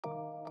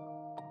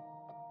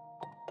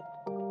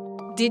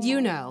Did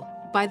you know,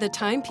 by the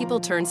time people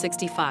turn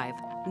 65,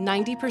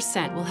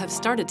 90% will have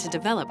started to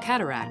develop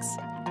cataracts,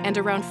 and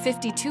around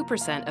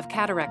 52% of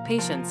cataract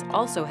patients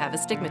also have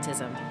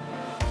astigmatism.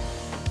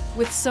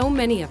 With so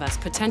many of us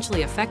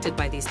potentially affected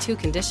by these two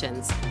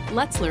conditions,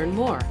 let's learn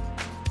more.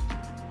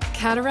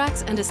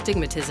 Cataracts and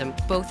astigmatism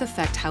both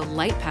affect how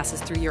light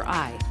passes through your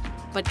eye,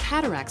 but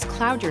cataracts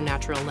cloud your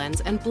natural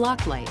lens and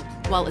block light,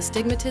 while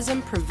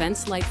astigmatism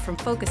prevents light from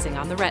focusing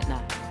on the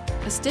retina.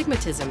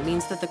 Astigmatism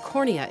means that the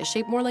cornea is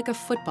shaped more like a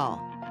football,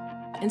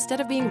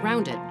 instead of being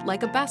rounded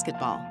like a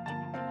basketball.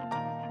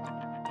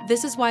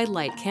 This is why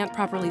light can't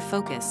properly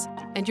focus,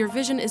 and your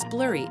vision is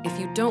blurry if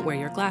you don't wear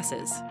your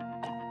glasses.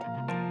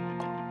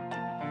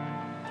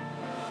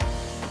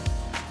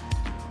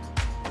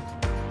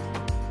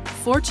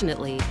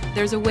 Fortunately,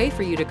 there's a way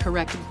for you to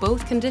correct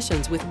both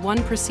conditions with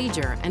one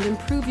procedure and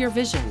improve your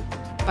vision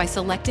by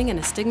selecting an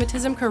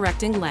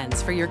astigmatism-correcting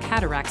lens for your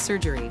cataract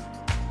surgery.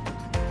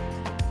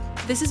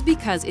 This is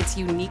because its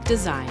unique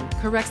design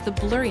corrects the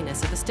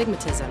blurriness of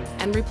astigmatism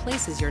and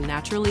replaces your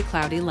naturally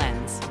cloudy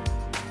lens.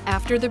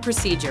 After the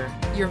procedure,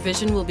 your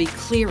vision will be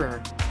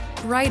clearer,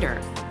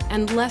 brighter,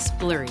 and less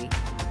blurry,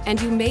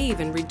 and you may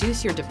even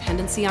reduce your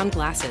dependency on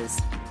glasses.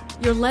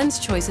 Your lens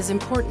choice is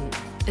important,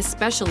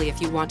 especially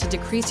if you want to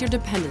decrease your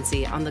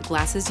dependency on the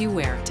glasses you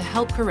wear to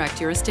help correct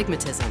your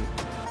astigmatism.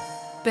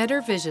 Better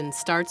vision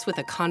starts with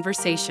a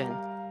conversation.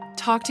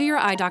 Talk to your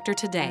eye doctor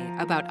today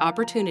about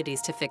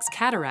opportunities to fix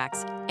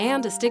cataracts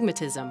and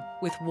astigmatism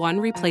with one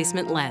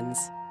replacement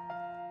lens.